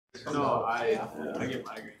No, I get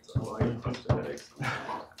migraines. So I get a bunch of headaches.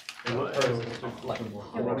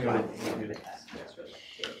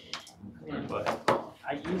 But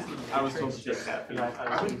I was told to take caffeine.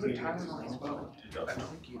 I would put timers on as well. A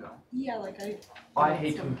Twinkie though. Yeah, like I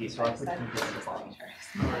hate Twinkies, so I put Twinkies in the bottom.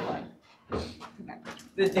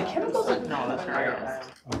 The chemicals are no, that's right.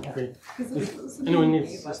 Okay. Anyone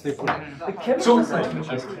needs to stay put. The chemicals in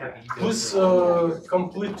Twinkies can't be good. Please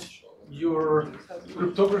complete your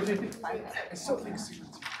cryptography. I still think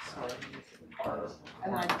secrets are.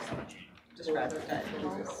 And then I just rather that.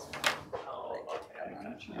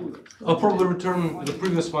 I'll probably return the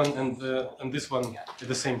previous one and this one at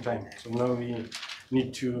the same time. So now we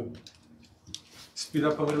need to speed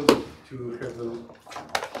up a little bit to have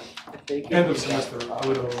the end of semester a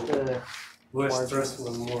little less stressful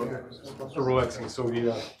and more relaxing. So we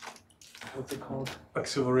are What's it called?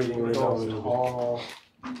 accelerating right now a little bit.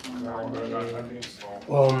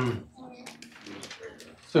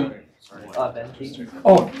 So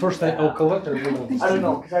oh, first I'll collect or I don't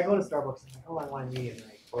know, because I go to Starbucks and I'm like, oh, I want a medium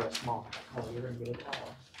or a small. Oh, you're going to get a tall.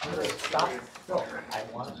 I'm like, stop. No, I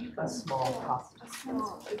want a small pasta.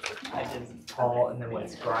 I did tall and then when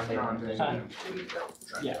it's grande. Yeah.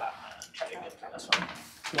 You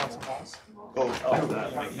want some balls?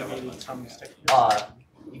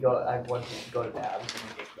 You go, I went to go to Dabs and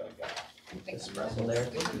get like espresso there,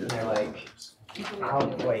 and they're like, how,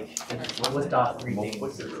 like, it was off 3 days, it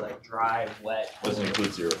was like dry, wet. Doesn't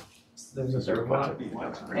include zero. There's a third one,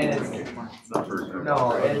 and it's,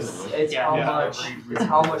 no, it's how much, it's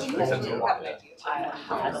how much food you want.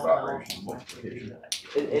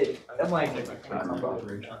 I'm like,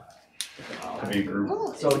 To be a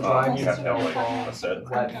group. so dry means no like foam, a set.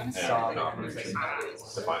 wet means soft.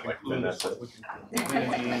 Define like, then that's it.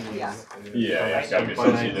 Yeah. Yeah, it's gotta be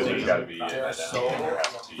associated, there's gotta be, there has to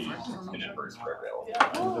be an inverse square rail. Yeah,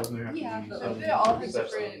 but they're all the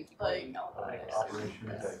different, like,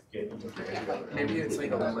 Maybe it's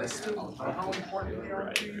like a list of how important they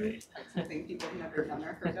are to you. something people have never done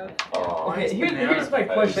or heard of. Okay, here's my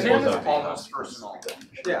question. Bananas almost personal.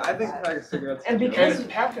 Yeah, I think pack of cigarettes. And because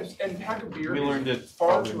And pack of beer we learned it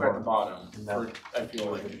far too at the bottom. For, I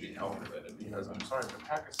feel like it should be elevated because I'm sorry, but a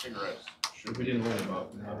pack of cigarettes should We be. didn't learn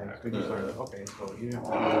about. We just learned. Okay, so you.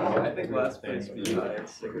 I think last place we had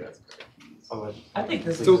cigarettes. I think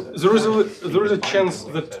this So is there is a chance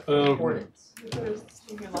that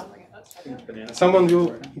someone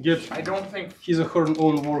will get I don't think his or her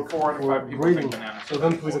own work 4 out of 5 for people grading. think bananas. So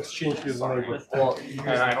then please exchange with the neighbor. well. And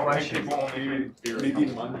I don't think people only drink beer. Maybe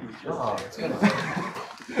Monday.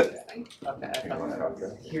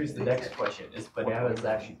 Here's the next question: is bananas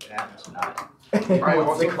actually bananas or not? I What's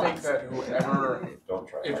also the think class? that whoever, Don't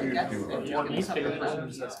try. if you That's- do, if you want these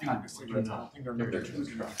papers that's pack of cigarettes, I don't think they're never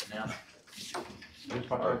choosing banana.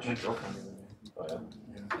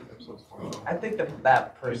 I think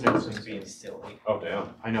that person is just being silly. Oh,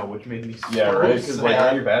 damn. I know, which made me. Yeah, right, because like,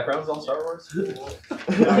 all your background's on Star Wars?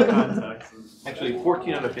 Actually,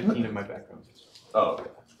 14 out of 15 of my backgrounds. Oh, okay.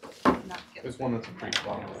 There's one that's a pretty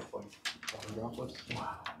long one, like droplets.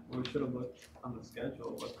 We should have looked on the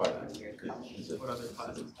schedule. What Fine. what other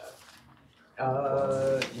classes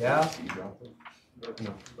have? Yeah.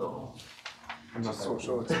 No. I'm not that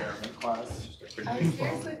Social experiment class. I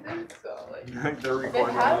seriously think so, like, They're they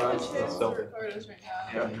recording have all the that chance to stuff. record us right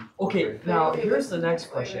now. Yeah. Okay, now here's the next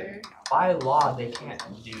question. By law, they can't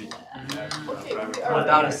do that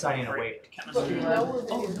without assigning a weight. But we know we're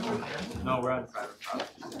being No, we're on private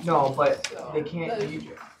property. No, but they can't use,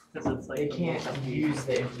 Because it's like. they can't use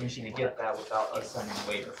the information to get that without assigning a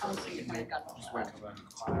waiver. Just wait till then.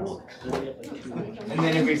 And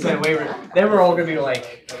then if we send a waiver, then we're all gonna be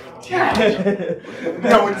like,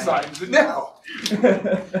 No one signs it now.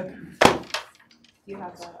 You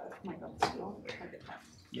have a micro school.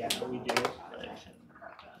 Yeah, we do.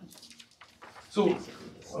 So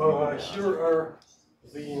here are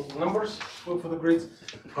the numbers for the grades.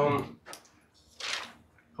 How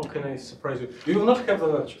can I surprise you? We will not have the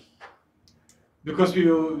lecture because we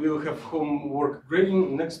will have homework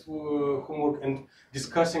grading, next homework, and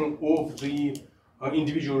discussing of the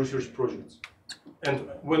individual research projects. And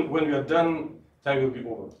when we are done, time will be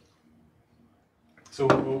over. So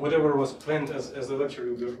whatever was planned as a lecture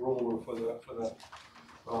will be rolled over for the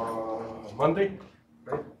Monday,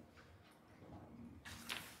 right?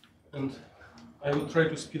 And I will try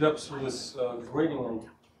to speed up through this grading and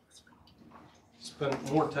spend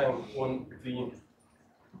more time on the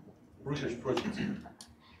research projects.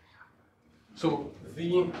 So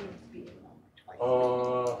the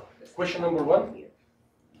question number 1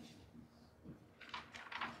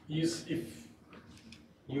 is if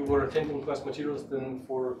you were attending class materials, then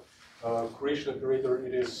for creation operator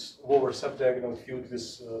it is lower subdiagonal filled with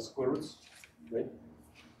square roots, right?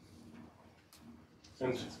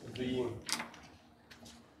 And the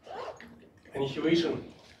annihilation,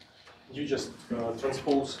 you just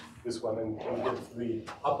transpose this one and get the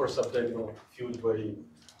upper subdiagonal filled by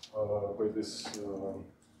this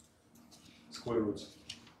square roots.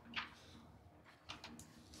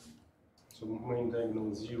 So main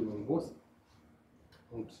diagonal is 0 in both,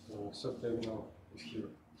 and subdiagonal is here.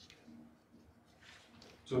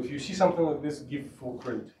 So if you see something like this, give full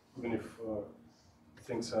credit, even if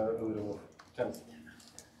things are a little tense.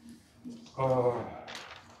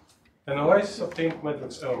 Analyze obtained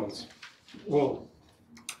matrix elements. Well,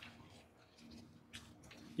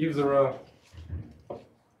 if there are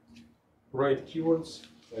right keywords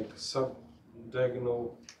like sub,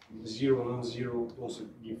 diagonal, 0, non-zero, also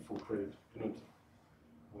give full credit.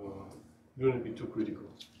 Do not be too critical.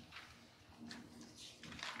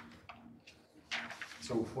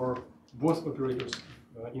 So for both operators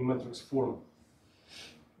in matrix form,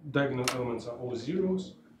 diagonal elements are all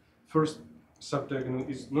zeros. First subdiagonal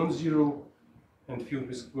is non-zero and filled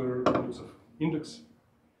with square roots of index,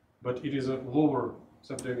 but it is a lower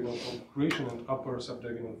subdiagonal for creation and upper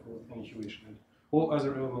subdiagonal for annihilation. And all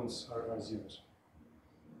other elements are zeros.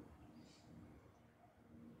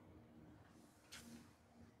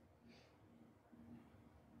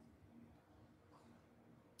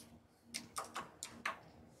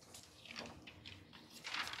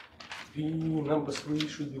 The number 3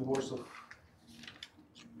 should be worth of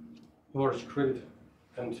large credit,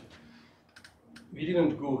 and we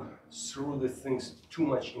didn't go through the things too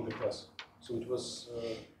much in the class, so it was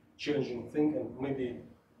a challenging thing, and maybe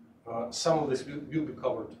some of this will be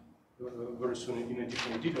covered very soon in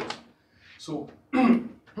additional details. So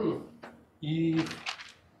if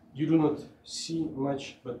you do not see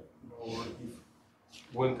much, or if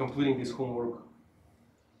when completing this homework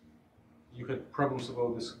you had problems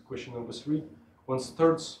about this question number 3, one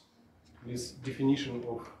starts with definition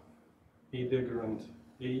of A dagger and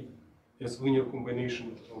A as linear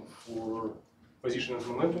combination for position and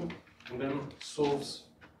momentum, and then solves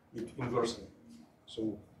it inversely.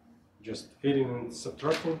 So just adding and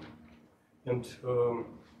subtracting, and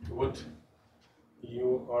what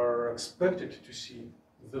you are expected to see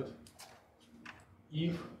is that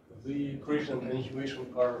if the creation and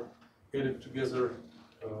annihilation are added together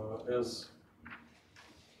as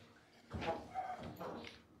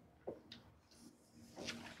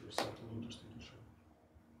here's something interesting to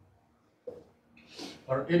show.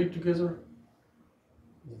 Are added together,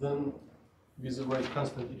 then with the right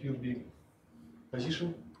constant it will be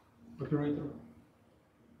position operator.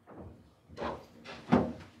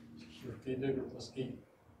 Here A dagger plus A.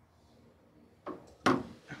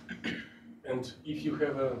 And if you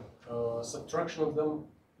have a subtraction of them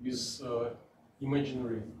with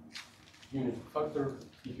imaginary unit factor,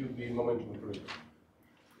 it will be momentum operator.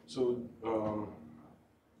 So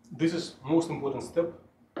this is most important step,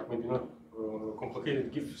 maybe not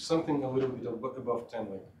complicated. Give something a little bit above 10,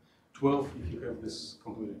 like 12 if you have this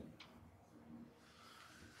completed.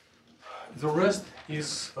 The rest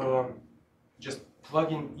is just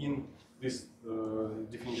plugging in these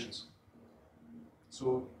definitions.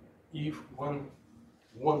 So if one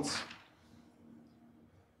wants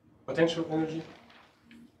potential energy,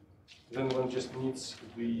 then one just needs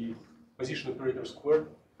the position operator squared,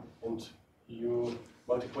 and you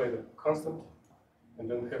multiply the constant, and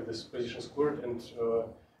then have this position squared, and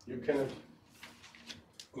you cannot.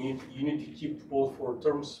 You need to keep all 4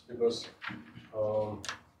 terms because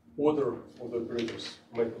order of the operators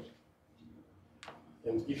matter.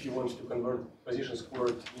 And if you want to convert position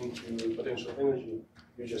squared into potential energy,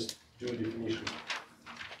 you just do a definition.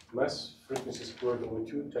 Mass frequency squared over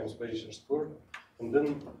 2 times position squared, and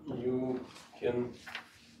then you can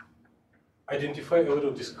identify a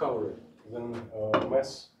little discovery. Then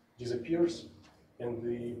mass disappears, and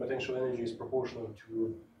the potential energy is proportional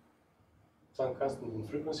to Planck constant in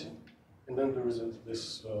frequency, and then there is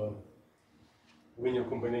this linear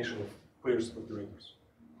combination of pairs of operators.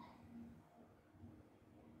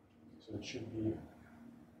 So it should be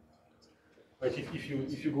like if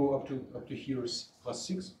you go up to here is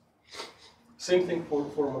 +6. Same thing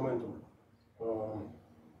for momentum.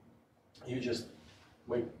 You just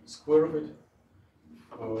make square of it.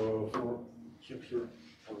 For here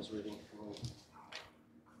I was reading.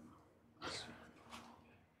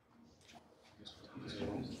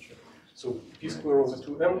 So p square over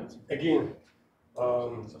 2m. Again,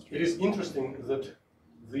 it is interesting that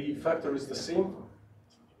the factor is the same.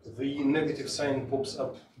 The negative sign pops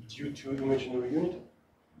up due to imaginary unit,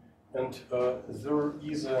 and there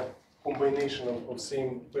is a combination of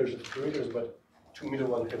same pairs of operators, but two middle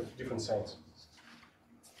ones have different signs.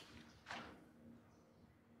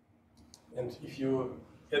 And if you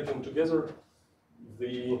add them together,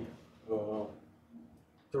 the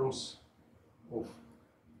terms of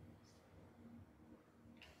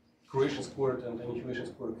creation squared and annihilation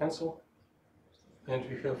squared cancel, and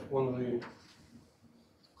we have only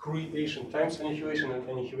creation times annihilation and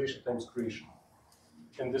annihilation times creation.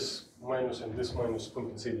 And this minus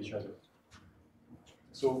compensate each other.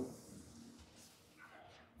 So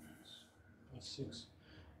 6.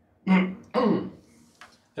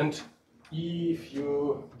 And if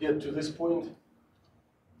you get to this point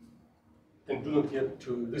and do not get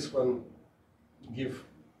to this one, give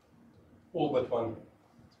all but one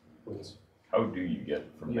points. How do you get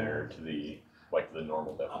from there to the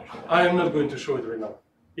normal definition? I am not going to show it right now.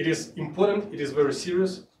 It is important, it is very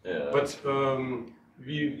serious, Yeah. but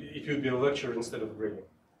it will be a lecture instead of grading.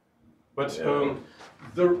 But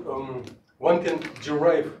one can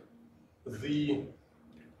derive the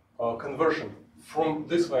conversion from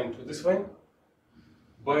this line to this line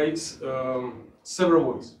by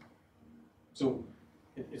several ways. So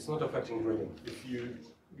it's not affecting grading. If you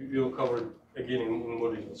will cover it again in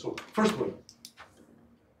more detail. So first way,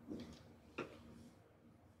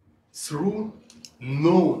 through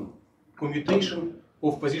known commutation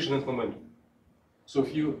of position and momentum. So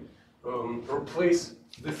if you replace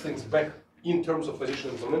these things back in terms of position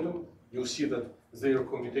and momentum, you'll see that their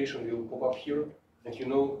commutation will pop up here, and you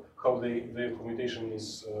know how their commutation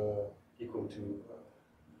is equal to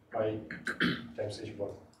I times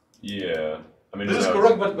h1. Yeah. I mean, This is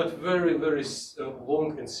correct, but very, very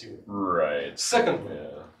long and severe. Right. Secondly,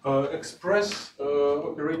 Yeah. express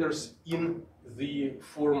operators in the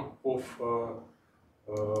form of,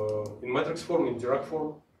 in matrix form, in Dirac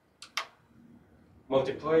form.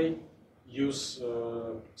 Multiply, use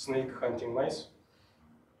snake hunting mice,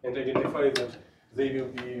 and identify that they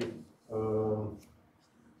will be,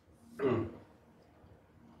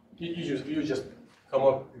 you just come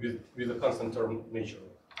up with a constant term nature.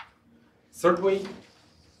 Third way,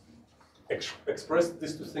 express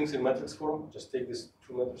these two things in matrix form. Just take these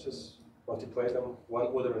two matrices, multiply them, one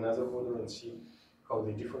order, another order, and see how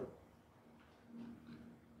they differ.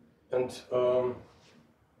 And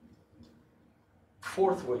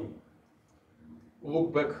fourth way,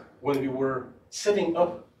 look back when we were setting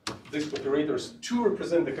up these operators to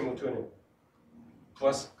represent the Hamiltonian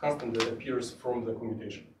plus constant that appears from the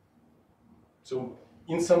commutation. So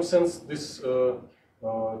in some sense, this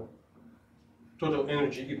total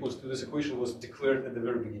energy equals to this equation was declared at the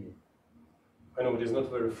very beginning. I know it is not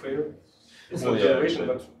very fair. It's not derivation,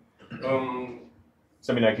 but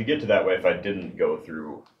so I mean, I could get to that way if I didn't go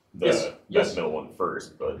through the middle one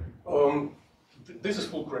first, but this is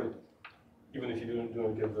full credit, even if you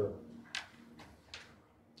don't get there.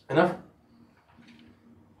 Enough?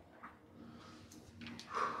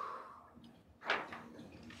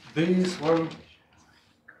 This one.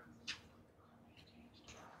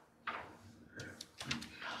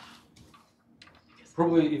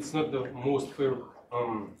 Probably it's not the most fair.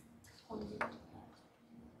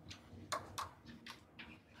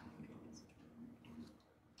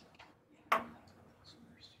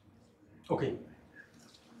 Okay.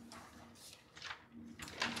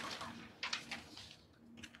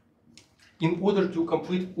 In order to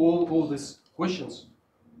complete all these questions,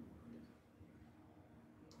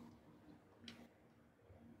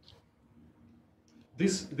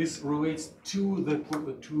 this relates to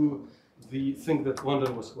the thing that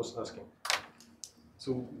London was asking.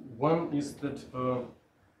 So one is that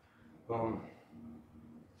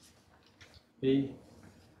a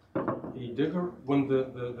dagger, when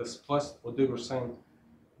the plus or dagger sign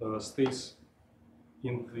stays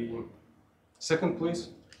in the second place,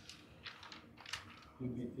 will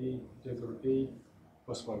be a dagger a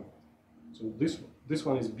plus 1. So this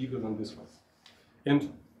one is bigger than this one,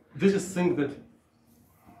 and this is thing that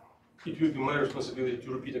it will be my responsibility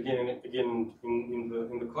to repeat again and again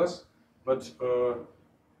in the class. But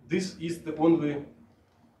this is the only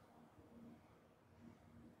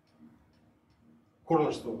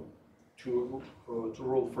cornerstone to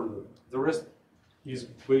roll further. The rest is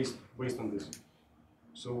based on this.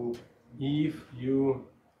 So if you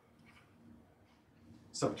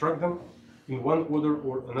subtract them in one order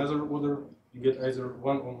or another order, you get either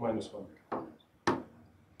 1 or -1.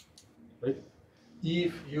 Right?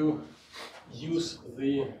 If you use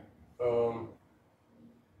the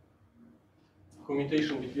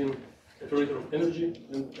commutation between operator of energy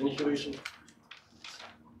and annihilation,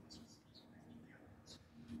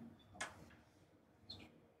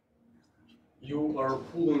 you are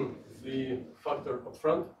pulling the factor up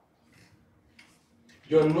front,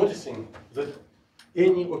 you are noticing that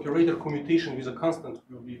any operator commutation with a constant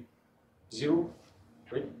will be 0,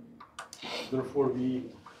 right? Therefore, we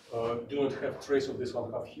do not have trace of this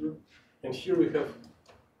 1/2 here. And here we have,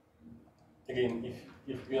 again,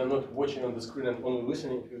 if we are not watching on the screen and only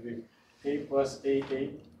listening, it will be A plus A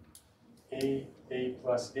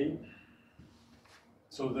plus A.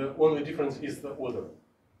 So the only difference is the order.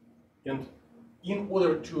 And in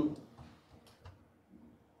order to,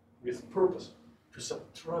 with purpose, to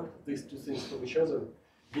subtract these two things from each other,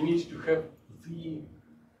 we need to have the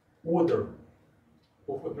order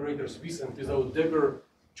of operators with and without dagger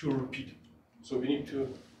to repeat. So we need to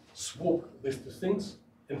swap these two things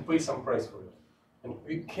and pay some price for it. And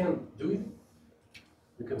we can do it.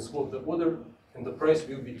 We can swap the order, and the price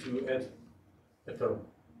will be to add a term.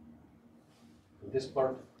 And this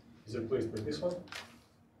part is replaced by this one,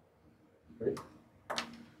 right?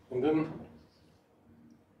 And then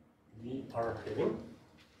we are having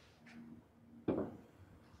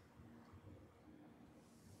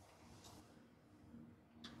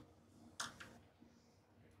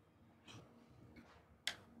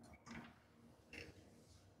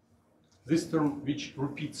this term which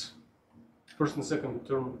repeats. First and second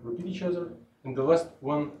term repeat each other, and the last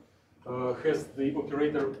one has the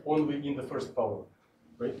operator only in the first power,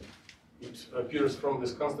 right? It appears from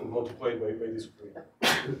this constant multiplied by this operator.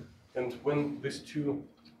 And when these two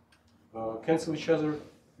cancel each other,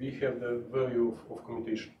 we have the value of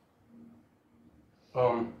commutation.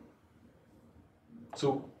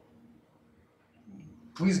 So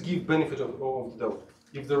please give benefit of the doubt.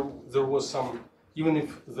 If there was some, even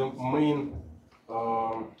if the main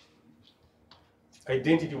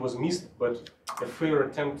identity was missed, but a fair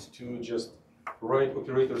attempt to just write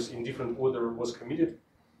operators in different order was committed,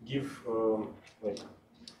 give like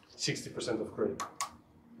 60% of credit.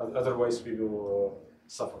 Otherwise, we will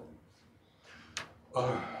suffer.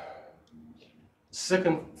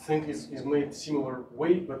 Second thing is made similar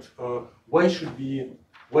way, but why do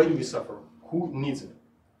we suffer? Who needs it?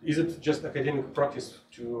 Is it just academic practice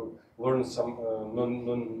to learn some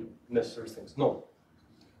non-necessary things? No.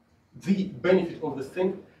 The benefit of the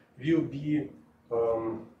thing will be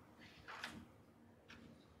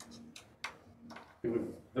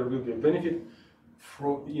there will be a benefit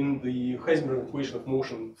in the Heisenberg equation of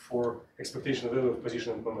motion for expectation value of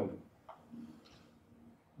position and momentum,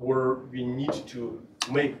 where we need to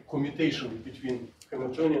make commutation between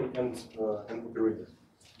Hamiltonian and operator.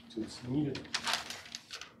 So it's need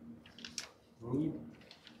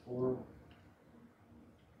for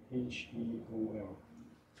HEOM.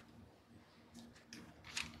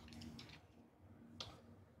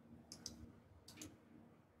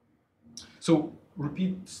 So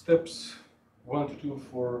repeat steps 1 to 2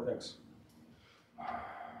 for X. Let's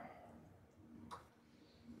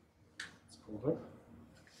go back.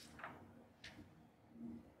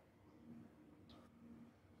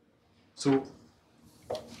 So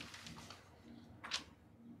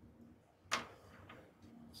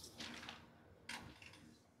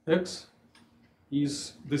X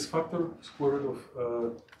is this factor, square root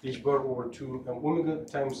of h bar over 2 m omega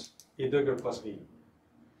times a dagger plus a.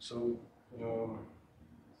 So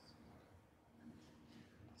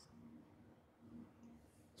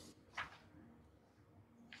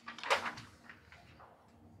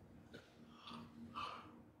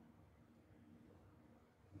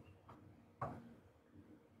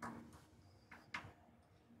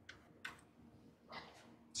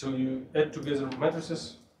so you add together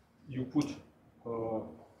matrices, you put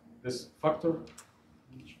this factor,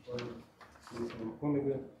 h bar m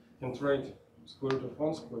omega, and write square root of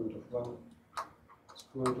 1, square root of 1,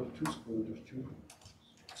 square root of 2, square root of 2,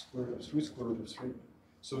 square root of 3, square root of 3.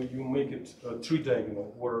 So you make it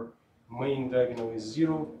tri-diagonal, where main diagonal is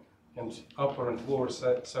 0, and upper and lower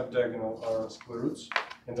sub-diagonal are square roots,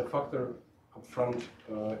 and the factor up front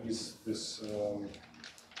is this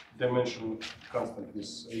dimension constant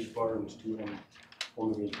with h bar and 2 and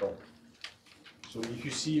omega h bar. So if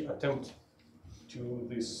you see attempt to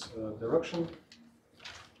this direction,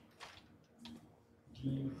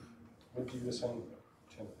 what do you assign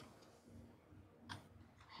 10?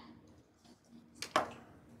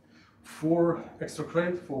 For extra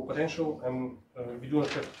credit, for potential, we do not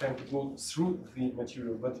have time to go through the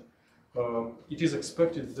material, but it is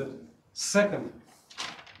expected that second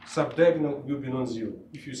subdiagonal will be non-zero.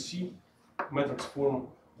 If you see matrix form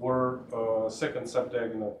where second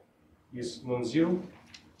subdiagonal is non-zero,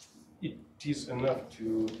 it is enough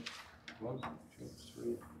to 1, 2,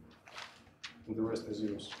 3, and the rest are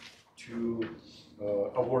zeros to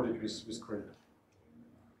award it with credit.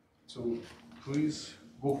 So please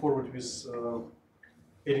go forward with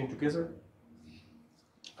adding together.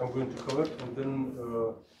 I'm going to collect and then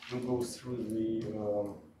we'll go through the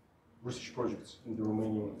research projects in the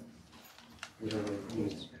remaining whatever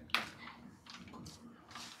minutes.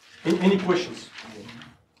 Any questions?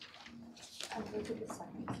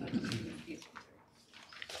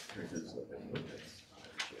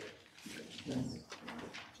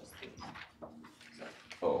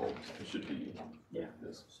 Oh, it should be. Yeah.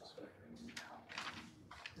 This.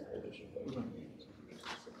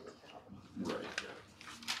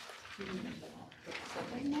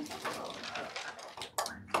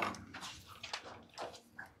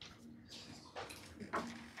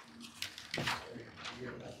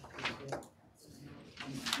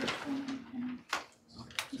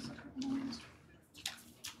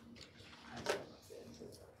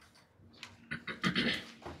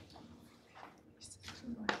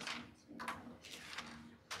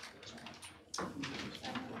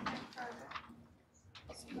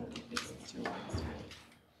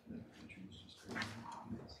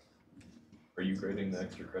 Are you grading the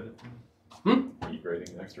extra credit? Are you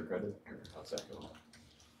grading the extra credit? Or how's that going?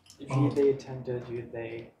 If they attended,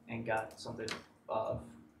 they and got something of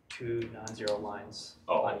 2 non-zero lines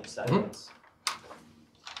on each side of this.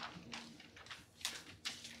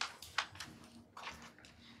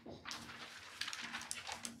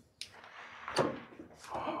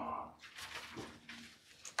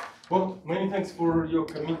 Well, many thanks for your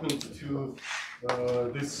commitment to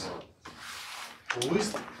this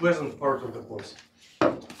least pleasant part of the course.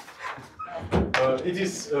 It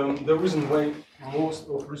is the reason why most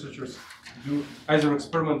of researchers do either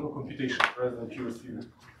experiment or computation rather than pure theory.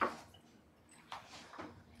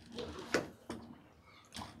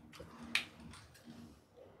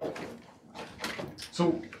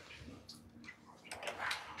 So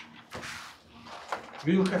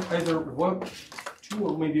we will have either one, two,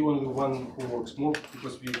 or maybe only one homeworks more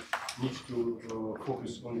because we need to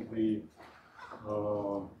focus on the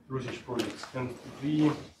research projects. And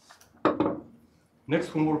the next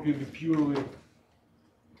homework will be purely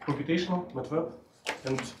computational, MATLAB,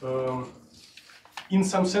 and in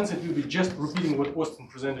some sense it will be just repeating what Austin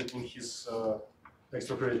presented in his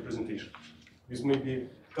extra credit presentation, with maybe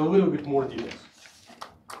a little bit more details.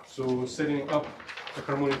 So setting up a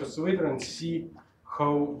harmonic oscillator and see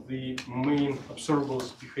how the main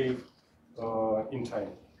observables behave in time.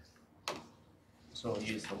 So we'll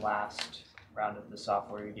use the last round of the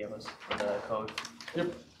software you gave us for the code.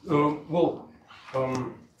 Yep.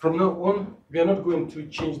 From now on, we are not going to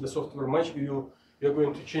change the software much. We are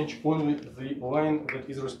going to change only the line that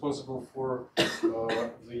is responsible for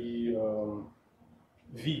the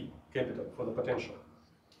V capital, for the potential.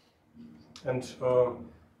 And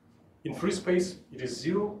in free space, it is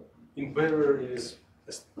 0. In barrier, it is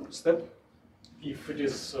a step. If it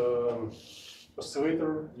is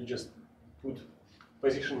oscillator, you just put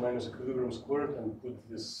position minus equilibrium squared and put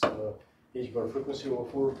this h bar frequency over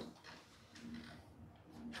 4.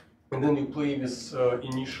 And then you play with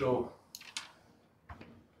initial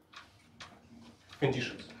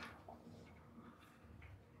conditions.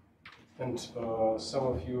 And some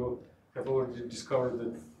of you have already discovered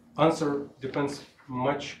that answer depends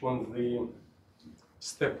much on the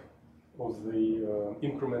step of the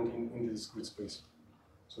increment in the discrete space.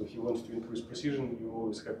 So if you want to increase precision, you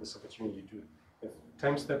always have this opportunity to have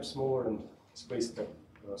time step smaller and space step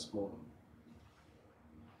smaller.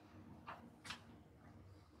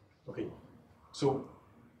 Okay, so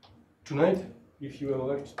tonight, if you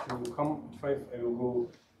elect to come at 5, I will go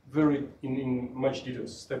very in much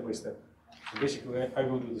details, step by step. So basically, I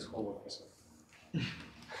will do this homework myself.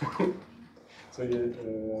 So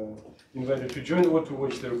you invited to join or to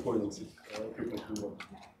watch the recordings if equipment will work.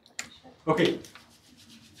 Okay.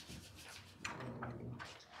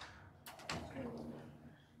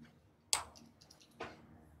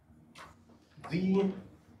 The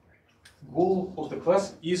goal of the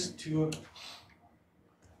class is to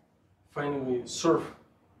finally serve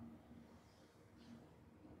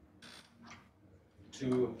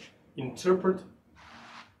to interpret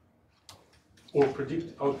or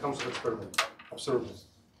predict outcomes of experiment, observables.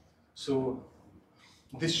 So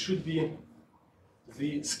this should be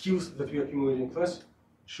the skills that we accumulate in class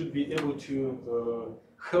should be able to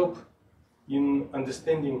help in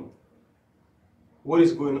understanding what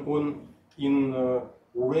is going on in a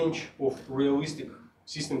range of realistic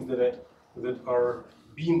systems that are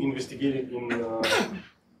being investigated in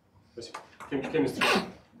chemistry.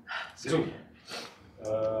 So,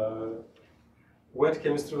 wet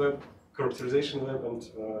chemistry lab, characterization lab, and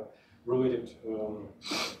related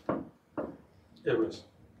areas.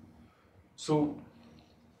 So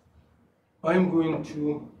I'm going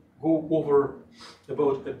to go over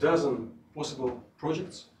about a dozen possible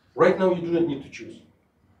projects. Right now, you do not need to choose.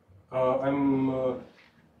 I'm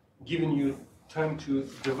giving you time to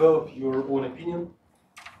develop your own opinion,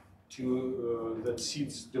 to that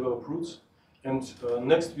seeds develop roots. And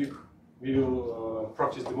next week, we will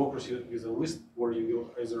practice democracy with a list where you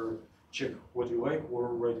will either check what you like or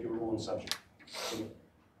write your own subject. So,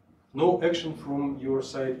 no action from your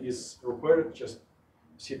side is required, just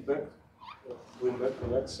sit back, lean back,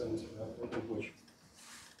 relax, and watch.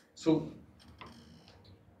 So,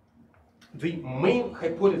 the main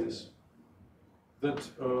hypothesis that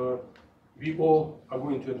we all are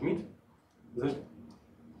going to admit that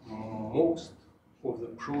most of the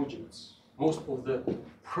projects, most of the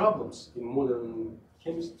problems in modern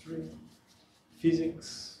chemistry,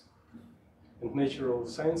 physics, and natural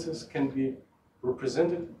sciences can be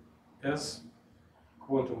represented as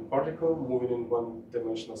quantum particle moving in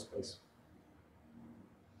one-dimensional space.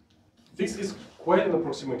 This is quite an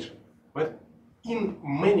approximation, but in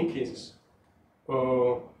many cases,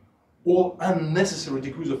 all unnecessary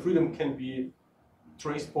degrees of freedom can be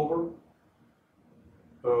traced over.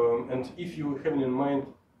 And if you have in mind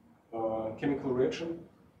chemical reaction,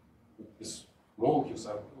 these molecules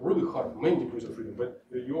are really hard, many degrees of freedom, but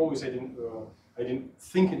you always didn't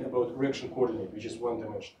thinking about reaction coordinate, which is one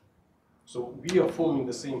dimension. So we are following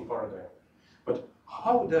the same paradigm. But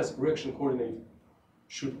how does reaction coordinate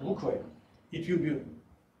should look like? It will be,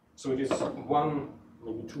 so it is one,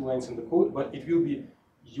 maybe two lines in the code, but it will be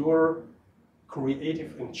your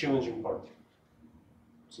creative and challenging part.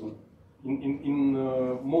 So in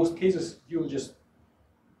most cases, you'll just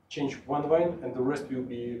change one line and the rest will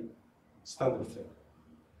be standard thing.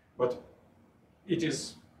 But it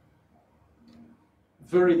is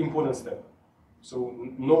very important step. So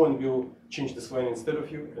no one will change this line instead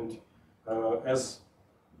of you, and as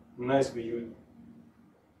nicely you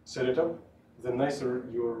set it up, the nicer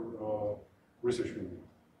your research will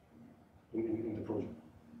be in the project.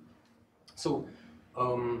 So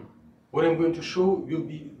what I'm going to show will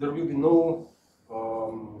be, there will be no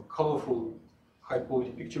colorful high quality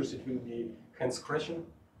pictures. It will be hand scratching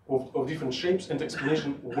of different shapes and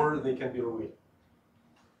explanation where they can be related.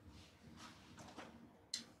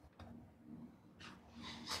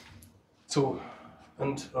 So,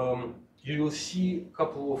 and you will see a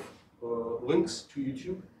couple of links to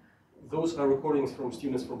YouTube. Those are recordings from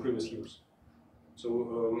students from previous years.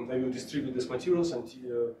 So I will distribute these materials, and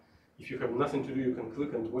if you have nothing to do, you can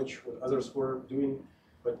click and watch what others were doing,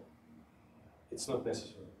 but it's not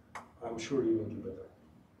necessary. I'm sure you will do better.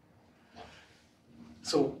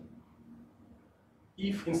 So,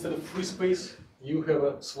 if instead of free space, you have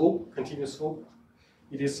a slope, continuous slope,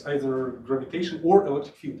 it is either gravitation or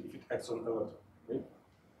electric field if it acts on electron, right?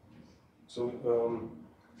 So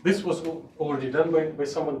this was already done by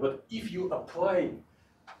someone, but if you apply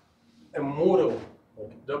a model,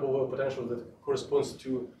 like double wall potential that corresponds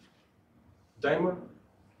to dimer,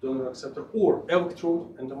 donor acceptor, or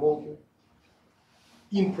electrode and a molecule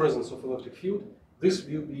in presence of electric field, this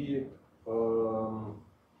will be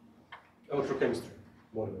electrochemistry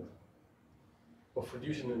model of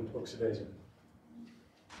reducing and oxidizing.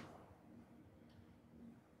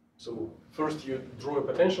 So first you draw a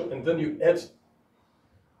potential and then you add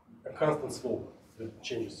a constant slope that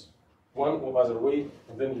changes one or other way,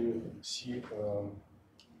 and then you see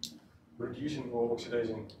reducing or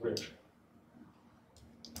oxidizing reaction.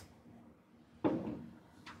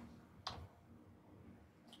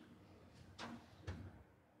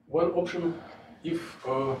 One option, if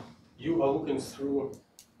you are looking through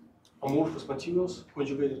amorphous materials,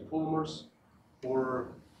 conjugated polymers, or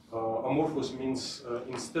amorphous means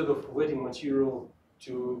instead of letting material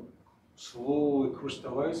to slowly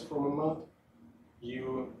crystallize from a melt,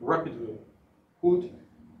 you rapidly cool it.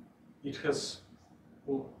 It has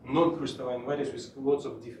non-crystalline values with lots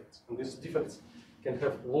of defects, and these defects can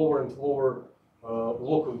have lower and lower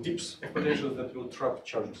local dips of potentials that will trap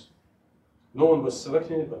charges. No one was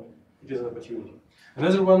selecting it, but it is an opportunity.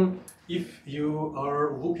 Another one, if you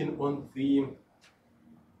are looking on the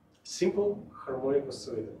simple harmonic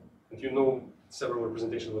oscillator, and you know several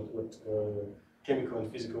representations of what chemical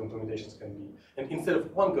and physical implementations can be, and instead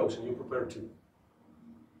of one Gaussian, you prepare two,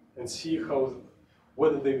 and see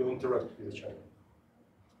whether they will interact with each other.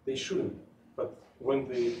 They shouldn't, but when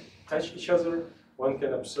they touch each other, one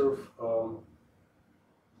can observe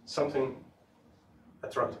something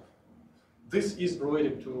attractive. This is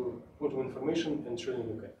related to quantum information and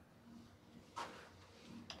Schrödinger.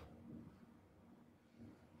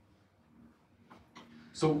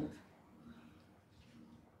 So,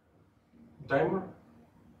 dimer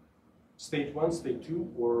state 1, state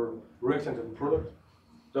 2, or reactant and product,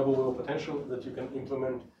 double level potential that you can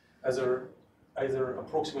implement either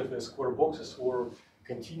approximately as square boxes or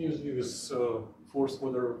continuously with fourth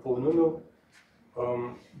order polynomial.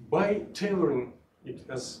 By tailoring it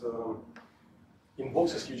as in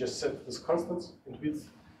boxes, you just set these constants and width.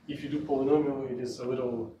 If you do polynomial, it is a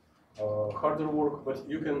little harder work, but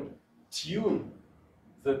you can tune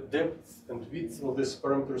the depth and width of these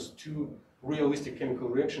parameters to realistic chemical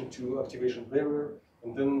reaction, to activation barrier,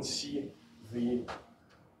 and then see the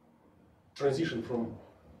transition from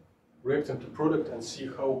reactant to product and see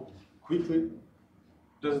how quickly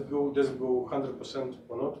does it go 100%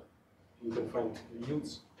 or not. You can find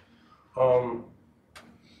yields.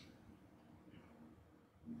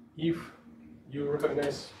 If you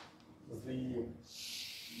recognize the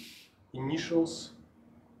initials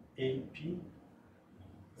AP,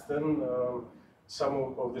 then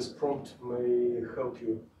some of this prompt may help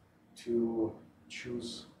you to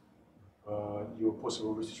choose your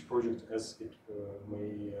possible research project, as it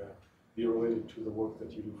may be related to the work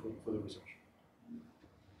that you do for the research.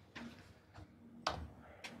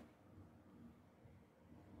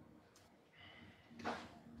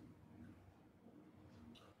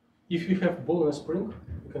 If you have ball and a spring,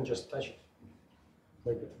 you can just touch it,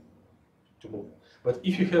 make it to move. But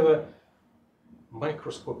if you have a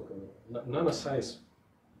microscopic, nano-size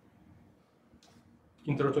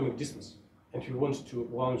interatomic distance, and you want to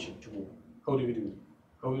launch it to move, how do you do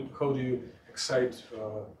it? How do you excite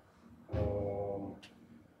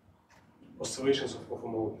oscillations of a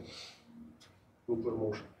molecule, nuclear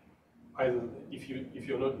motion? Either if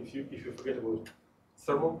you forget about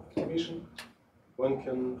thermal activation, one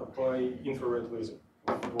can apply infrared laser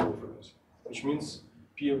with low frequency, which means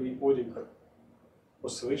periodic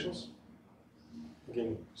oscillations,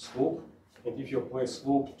 again slope, and if you apply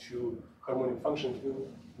slope to harmonic function, it will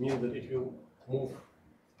mean that it will move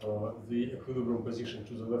the equilibrium position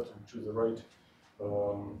to the left and to the right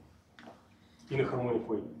in a harmonic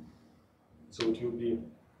way. So it will be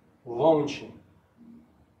launching,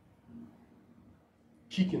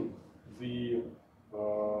 kicking the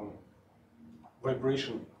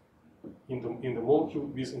vibration in the molecule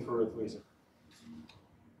with infrared laser.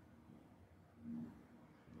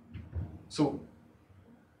 So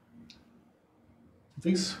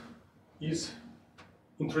this is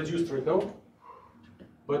introduced right now,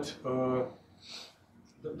 but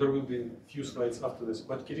there will be a few slides after this.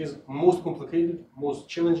 But it is most complicated, most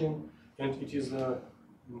challenging, and it is the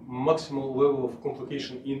maximal level of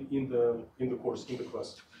complication in the course, in the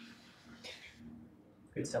class.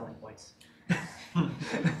 Good selling points.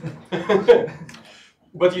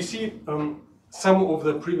 But you see, some of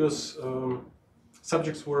the previous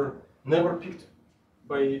subjects were never picked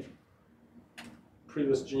by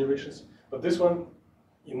previous generations, but this one,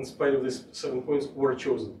 in spite of these 7 points, were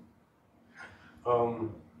chosen.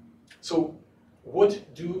 So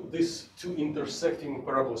what do these two intersecting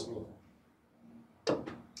parabolas mean?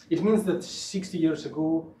 It means that 60 years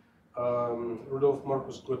ago, Rudolf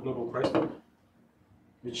Marcus got Nobel Prize for it,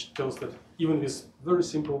 which tells that even with very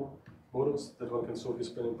simple models that one can solve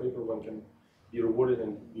with pen and paper, one can be rewarded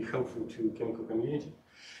and be helpful to chemical community.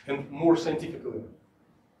 And more scientifically,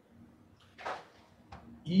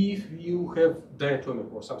 if you have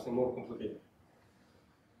diatomic or something more complicated,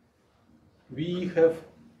 we have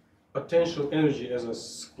potential energy as a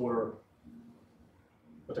square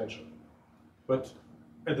potential. But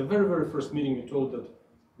at the very, very first meeting,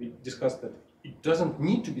 we discussed that it doesn't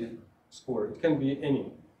need to be square, it can be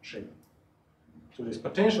any shape. So there's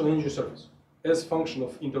potential energy surface as function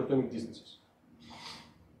of interatomic distances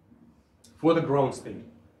for the ground state.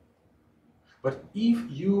 But if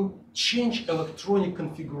you change electronic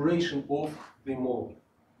configuration of the molecule,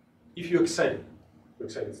 if you excite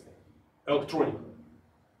state, electronic,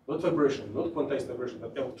 not vibration, not quantized vibration,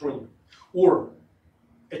 but electronic, or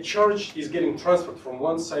a charge is getting transferred from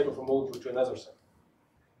one side of a molecule to another side,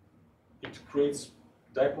 it creates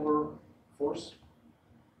dipolar force,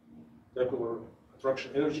 dipolar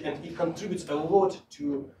attraction energy, and it contributes a lot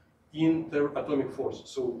to interatomic force.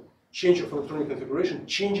 So change of electronic configuration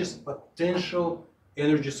changes potential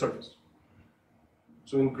energy surface.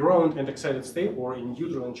 So in ground and excited state, or in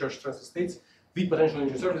neutral and charged transfer states, the potential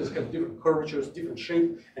energy surfaces have different curvatures, different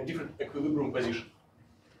shape, and different equilibrium position.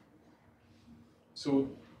 So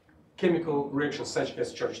chemical reactions such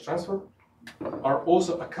as charge transfer are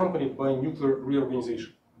also accompanied by nuclear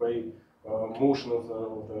reorganization, by motion of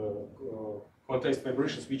the quantized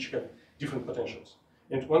vibrations which have different potentials.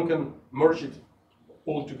 And one can merge it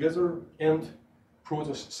all together and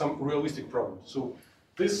produce some realistic problems. So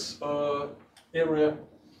this area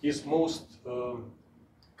is most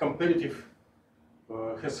competitive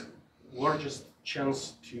has largest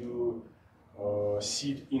chance to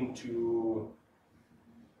seed into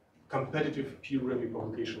competitive peer review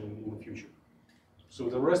publication in the future. So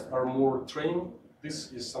the rest are more training.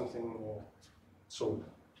 This is something solid.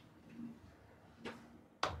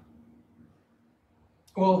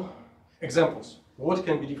 Well, examples. What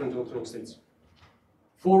can be different in electronic states?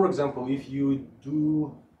 For example, if you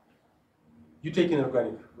take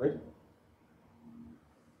inorganic, right?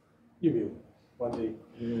 You will one day.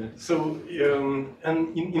 Yeah. So,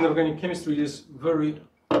 and in inorganic chemistry, it is very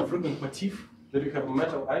frequent motif that you have a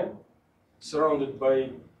metal ion surrounded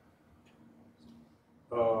by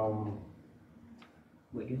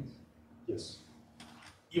Ligands? yes.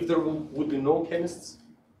 If there would be no chemists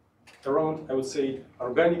around, I would say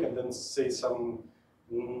organic and then say some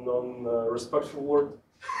non-respectful word.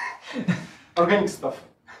 Organic stuff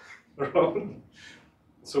around.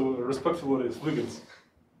 So respectful word is ligands.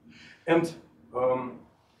 And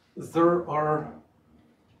there are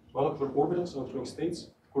molecular orbitals in electronic states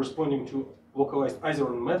corresponding to localized either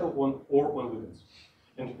on metal or on ligands.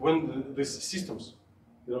 And when these systems,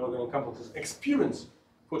 the organic complexes, experience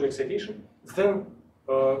photoexcitation, then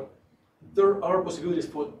there are possibilities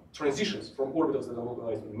for transitions from orbitals that are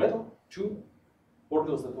localized on metal to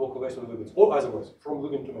orbitals that are localized on ligands, or otherwise, from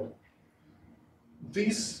ligand to metal.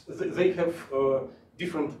 These, they have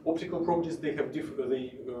different optical properties, they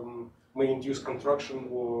may induce contraction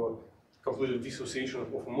or complete dissociation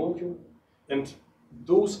of a molecule, and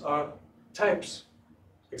those are types,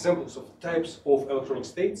 examples of types of electronic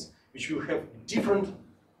states which will have different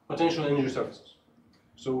potential energy surfaces.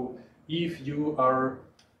 So if you are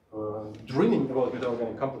dreaming about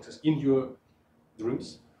meta-organic complexes in your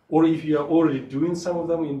dreams, or if you are already doing some of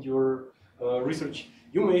them in your research,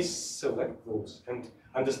 you may select those and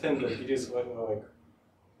understand that it is like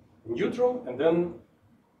neutral and then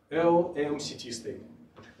LMCT state.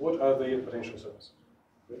 What are their potential surfaces?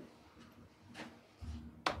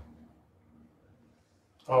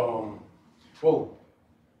 Well,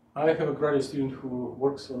 I have a graduate student who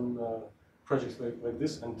works on projects like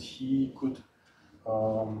this, and he could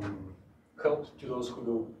help to those who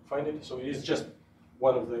will find it. So it is just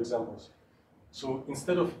one of the examples. So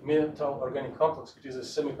instead of metal organic complex, it is a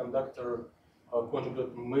semiconductor quantum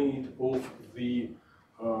dot made of the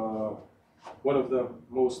one of the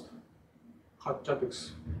most hot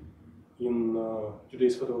topics in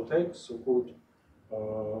today's photovoltaics, so-called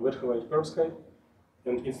lead halide perovskite.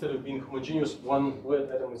 And instead of being homogeneous, one lead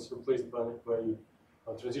atom is replaced by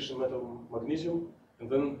a transition metal magnesium, and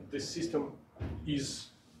then this system is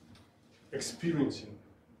experiencing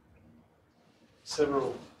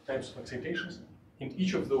several types of excitations, and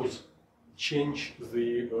each of those change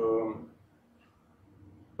the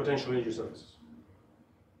potential energy surfaces.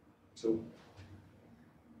 So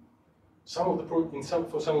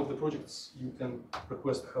for some of the projects, you can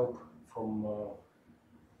request help from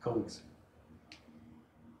colleagues.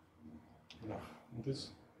 Enough on this.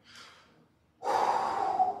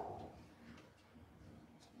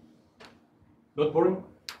 Not boring?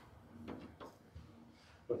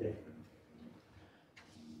 Okay.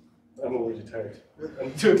 I'm already tired.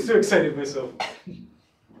 I'm too excited myself.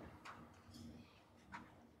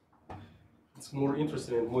 It's more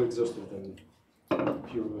interesting and more exhausting than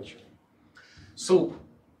pure lecture. So,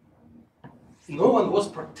 no one was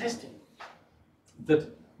protesting that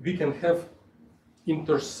we can have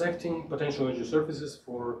intersecting potential energy surfaces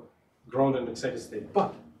for ground and excited state.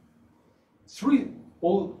 But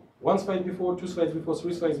one slide before, 2 slides before,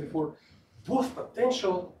 3 slides before, both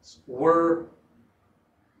potentials were,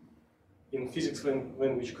 in physics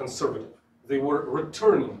language, conservative. They were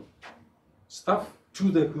returning stuff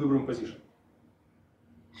to the equilibrium position.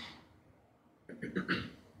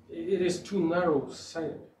 It is too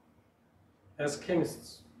narrow-sighted. As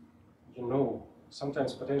chemists, you know,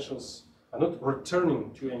 sometimes potentials are not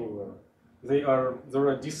returning to anywhere. There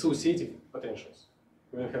are dissociative potentials.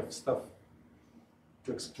 We have stuff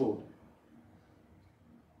to explode,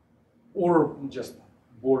 or just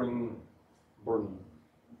burning,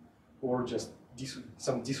 or just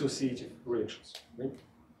some dissociative reactions. Right?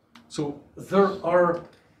 So there are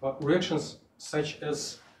reactions such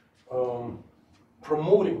as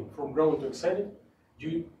promoting from ground to excited.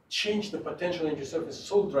 You change the potential energy surface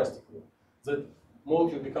so drastically that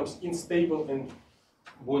molecule becomes unstable and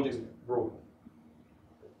bond is broken.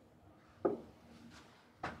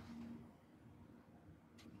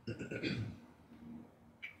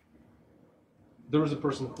 There is a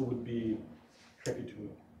person who would be happy to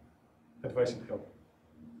advise and help.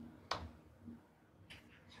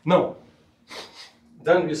 Now,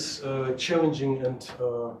 done with challenging and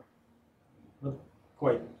not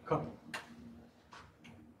quite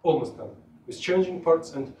almost done, with challenging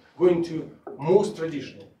parts and going to most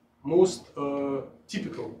traditional, most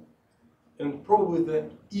typical, and probably the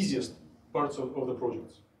easiest parts of the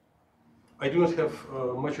projects. I do not have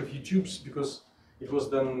much of YouTubes because it was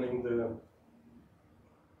done in the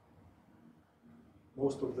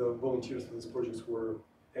most of the volunteers for these projects were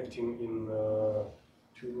acting in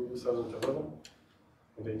 2011,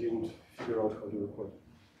 and I didn't figure out how to record.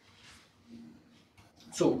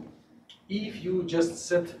 So, if you just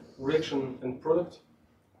set reaction and product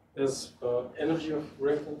as energy of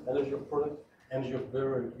reactant, energy of product, energy of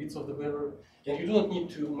barrier, width of the barrier, and you do not need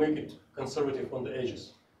to make it conservative on the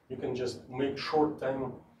edges. You can just make short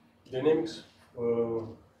time dynamics,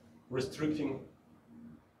 restricting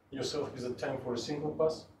yourself with the time for a single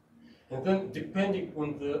pass, and then depending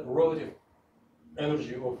on the relative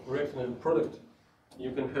energy of reactant and product,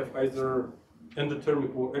 you can have either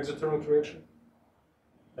endothermic or exothermic reaction.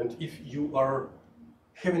 And if you are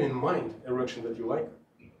having in mind a reaction that you like,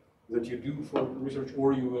 that you do for research,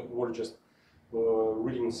 or you were just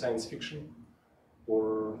reading science fiction,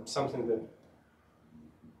 or something that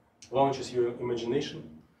launches your imagination,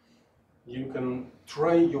 you can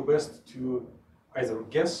try your best to either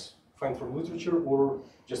guess, find from literature, or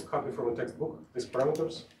just copy from a textbook these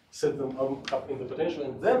parameters, set them up in the potential,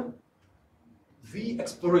 and then the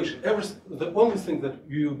exploration, the only thing that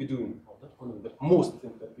you will be doing, well, not only, but most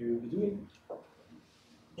thing that you will be doing,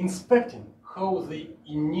 inspecting how the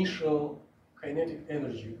initial kinetic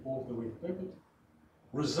energy of the wave packet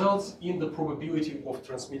results in the probability of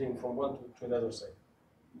transmitting from one to another side.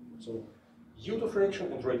 So, yield of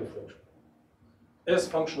reaction and rate of reaction as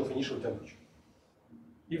function of initial temperature.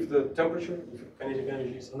 If the temperature, if kinetic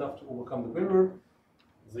energy is enough to overcome the barrier,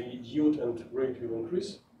 the yield and rate will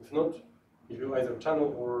increase. If not, it will either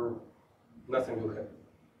tunnel or nothing will happen.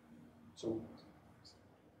 So,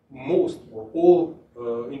 most or all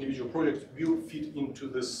individual projects will fit into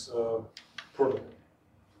this product.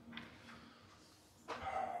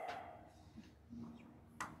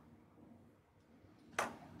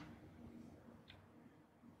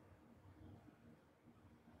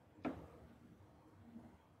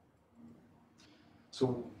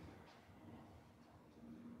 So,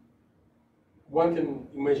 one can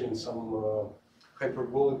imagine some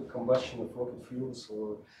hyperbolic combustion of rocket fuels,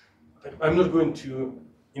 or I'm not going to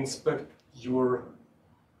inspect your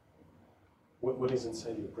what is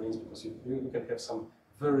inside your brains, because you can have some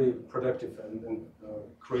very productive and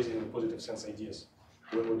crazy in a positive sense ideas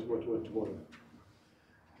what to order.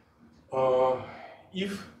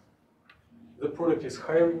 If the product is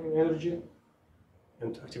higher in energy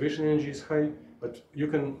and activation energy is high, but you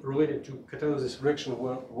can relate it to catalysis reaction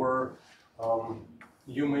where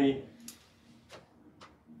you may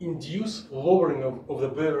induce lowering of the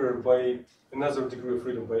barrier by another degree of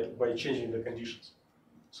freedom by changing the conditions.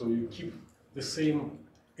 So you keep the same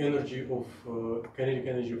energy of kinetic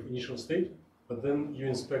energy of initial state, but then you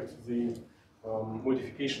inspect the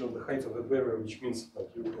modification of the height of the barrier, which means that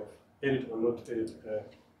you have added or not added a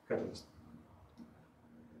catalyst.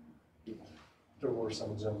 There were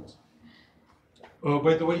some examples.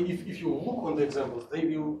 By the way, if you look on the examples,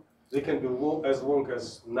 they can be as long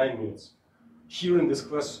as 9 minutes. Here in this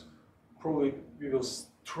class, probably we will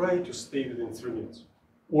try to stay within 3 minutes,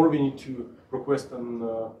 or we need to request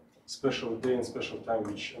a special day and special time,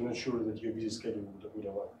 which I'm not sure that your busy schedule would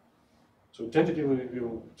allow. So tentatively, we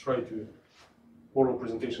will try to oral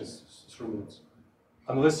presentations 3 minutes,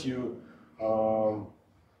 unless you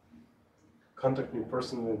contact me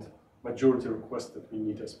personally and majority request that we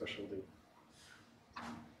need a special day.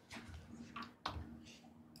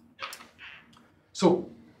 So,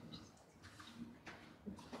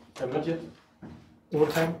 I'm not yet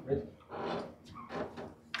over time, right?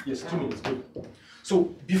 Yes, 2 minutes, good. So,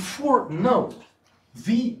 before now,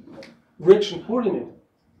 the reaction coordinate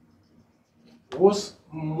was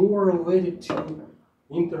more related to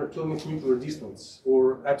interatomic nuclear distance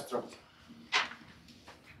or abstract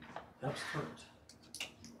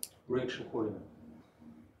reaction coordinate.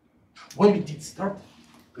 When we did start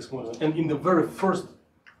this model, and in the very first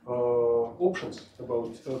options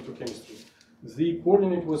about electrochemistry, the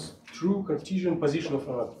coordinate was true Cartesian position of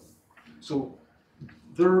an atom. So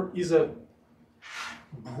there is a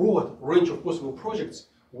broad range of possible projects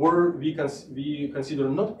where we consider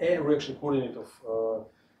not a reaction coordinate of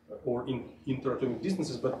or in interatomic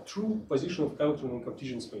distances, but true position of electron in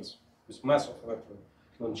Cartesian space with mass of electron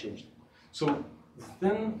unchanged. So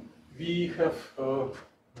then we have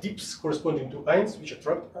dips corresponding to ions which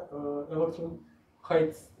attract electron,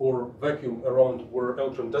 height or vacuum around where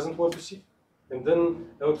electron doesn't want to sit, and then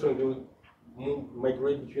electron will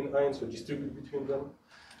migrate between ions or distribute between them.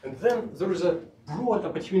 And then there is a broad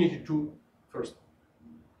opportunity to first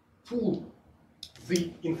pull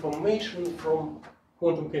the information from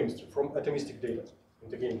quantum chemistry, from atomistic data.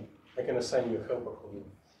 And again, I can assign you a helper who will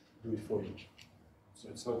do it for you. So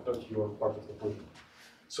it's not your part of the project.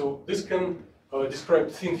 So this can describe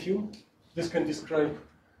thin film. This can describe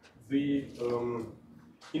the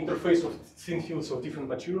interface of thin films of different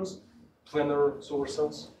materials, planar solar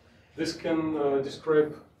cells. This can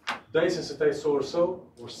describe dye-sensitized solar cell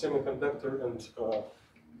or semiconductor and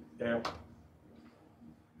a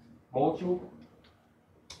molecule,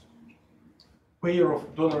 pair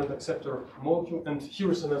of donor and acceptor molecule. And here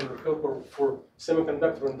is another helper for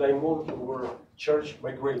semiconductor and dye molecule where charge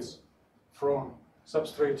migrates from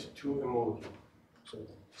substrate to a molecule. So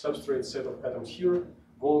substrate set of atoms here,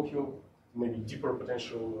 molecule, maybe deeper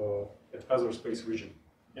potential at other space region.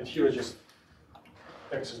 And here just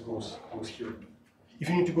access goes here. If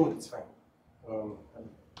you need to go, that's fine. And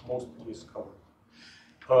most is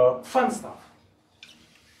covered. Fun stuff.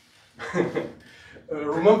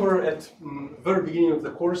 Remember at very beginning of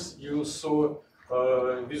the course, you saw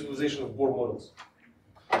visualization of Bohr models.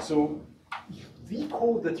 So the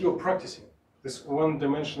code that you're practicing, this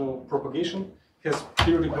one-dimensional propagation, has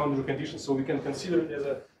periodic boundary conditions. So we can consider it as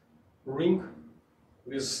a ring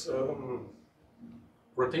with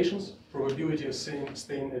rotations, probability of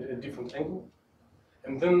staying at a different angle.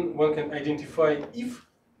 And then one can identify if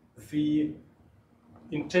the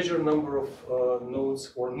integer number of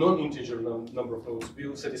nodes or non-integer number of nodes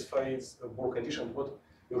will satisfy its Bohr condition. What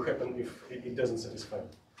will happen if it doesn't satisfy?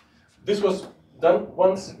 This was done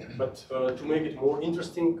once, but to make it more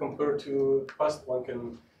interesting compared to past, one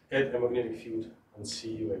can add a magnetic field and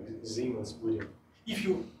see like zoom and splitting. If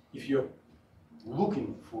you're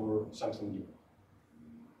looking for something new.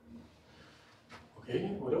 Okay,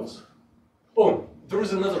 what else? Oh, there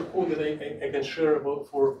is another code that I can share about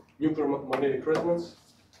for nuclear magnetic resonance,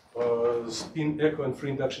 spin echo and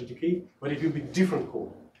free induction decay, but it will be different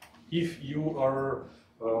code. If you are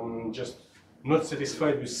just not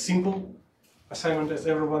satisfied with simple assignment as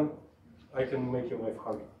everyone, I can make your life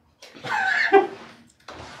harder.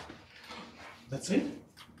 That's it?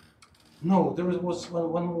 No, there was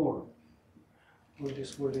one more. Where it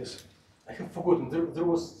is? I have forgotten. There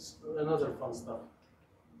was another fun stuff.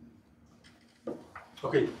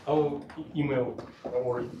 Okay, I'll email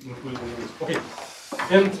or include in this. Okay,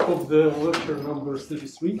 end of the lecture number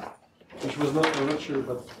 33, which was not a lecture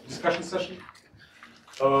but discussion session.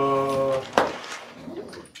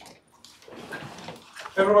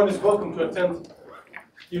 Everyone is welcome to attend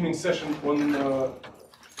evening session on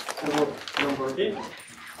homework number 8.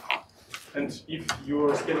 And if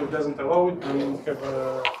your schedule doesn't allow it, then have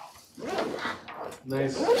a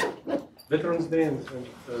nice Veterans Day and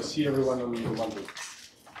see everyone on Monday.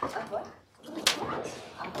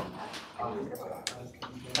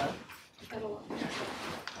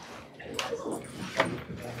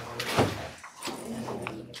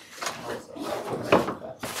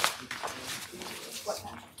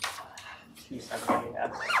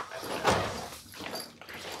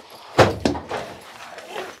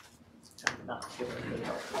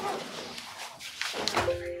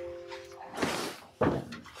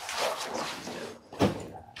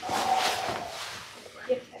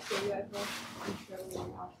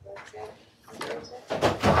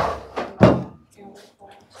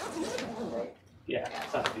 Yeah,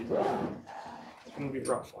 it's not too bad. It's gonna be a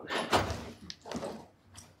rough one.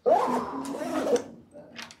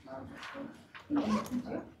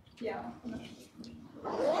 Yeah.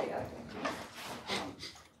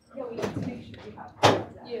 Yeah, we have to make sure we have.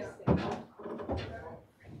 Yeah.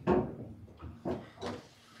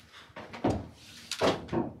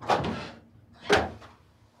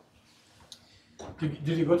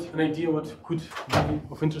 Did you got an idea what could be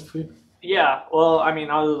of interest for you? Yeah, well, I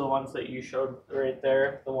mean, out of the ones that you showed right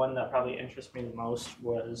there, the one that probably interests me the most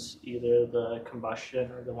was either the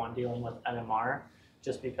combustion or the one dealing with NMR,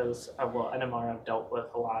 just because, well, NMR I've dealt with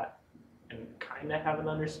a lot and kind of have an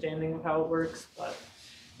understanding of how it works, but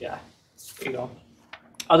yeah, there you go.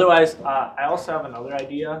 Otherwise, I also have another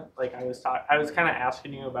idea, like I was kind of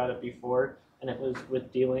asking you about it before, and it was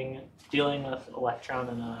with dealing with electron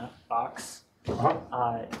in a box,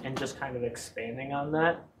 and just kind of expanding on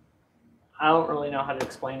that. I don't really know how to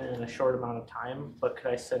explain it in a short amount of time, but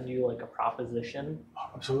could I send you like a proposition?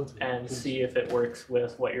 Absolutely. And see if it works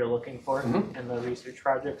with what you're looking for in the research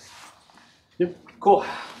projects? Yep. Cool.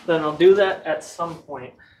 Then I'll do that at some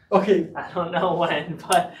point. Okay. I don't know when,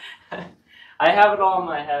 but I have it all in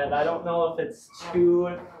my head. I don't know if it's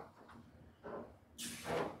too,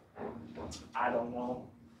 I don't know,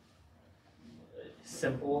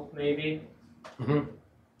 simple maybe.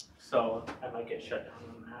 so I might get shut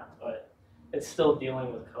down on that. But it's still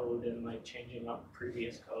dealing with code and like changing up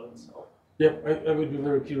previous code. So Yeah, I would be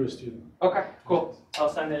very curious to. okay, cool. I'll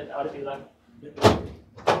send it out to you then.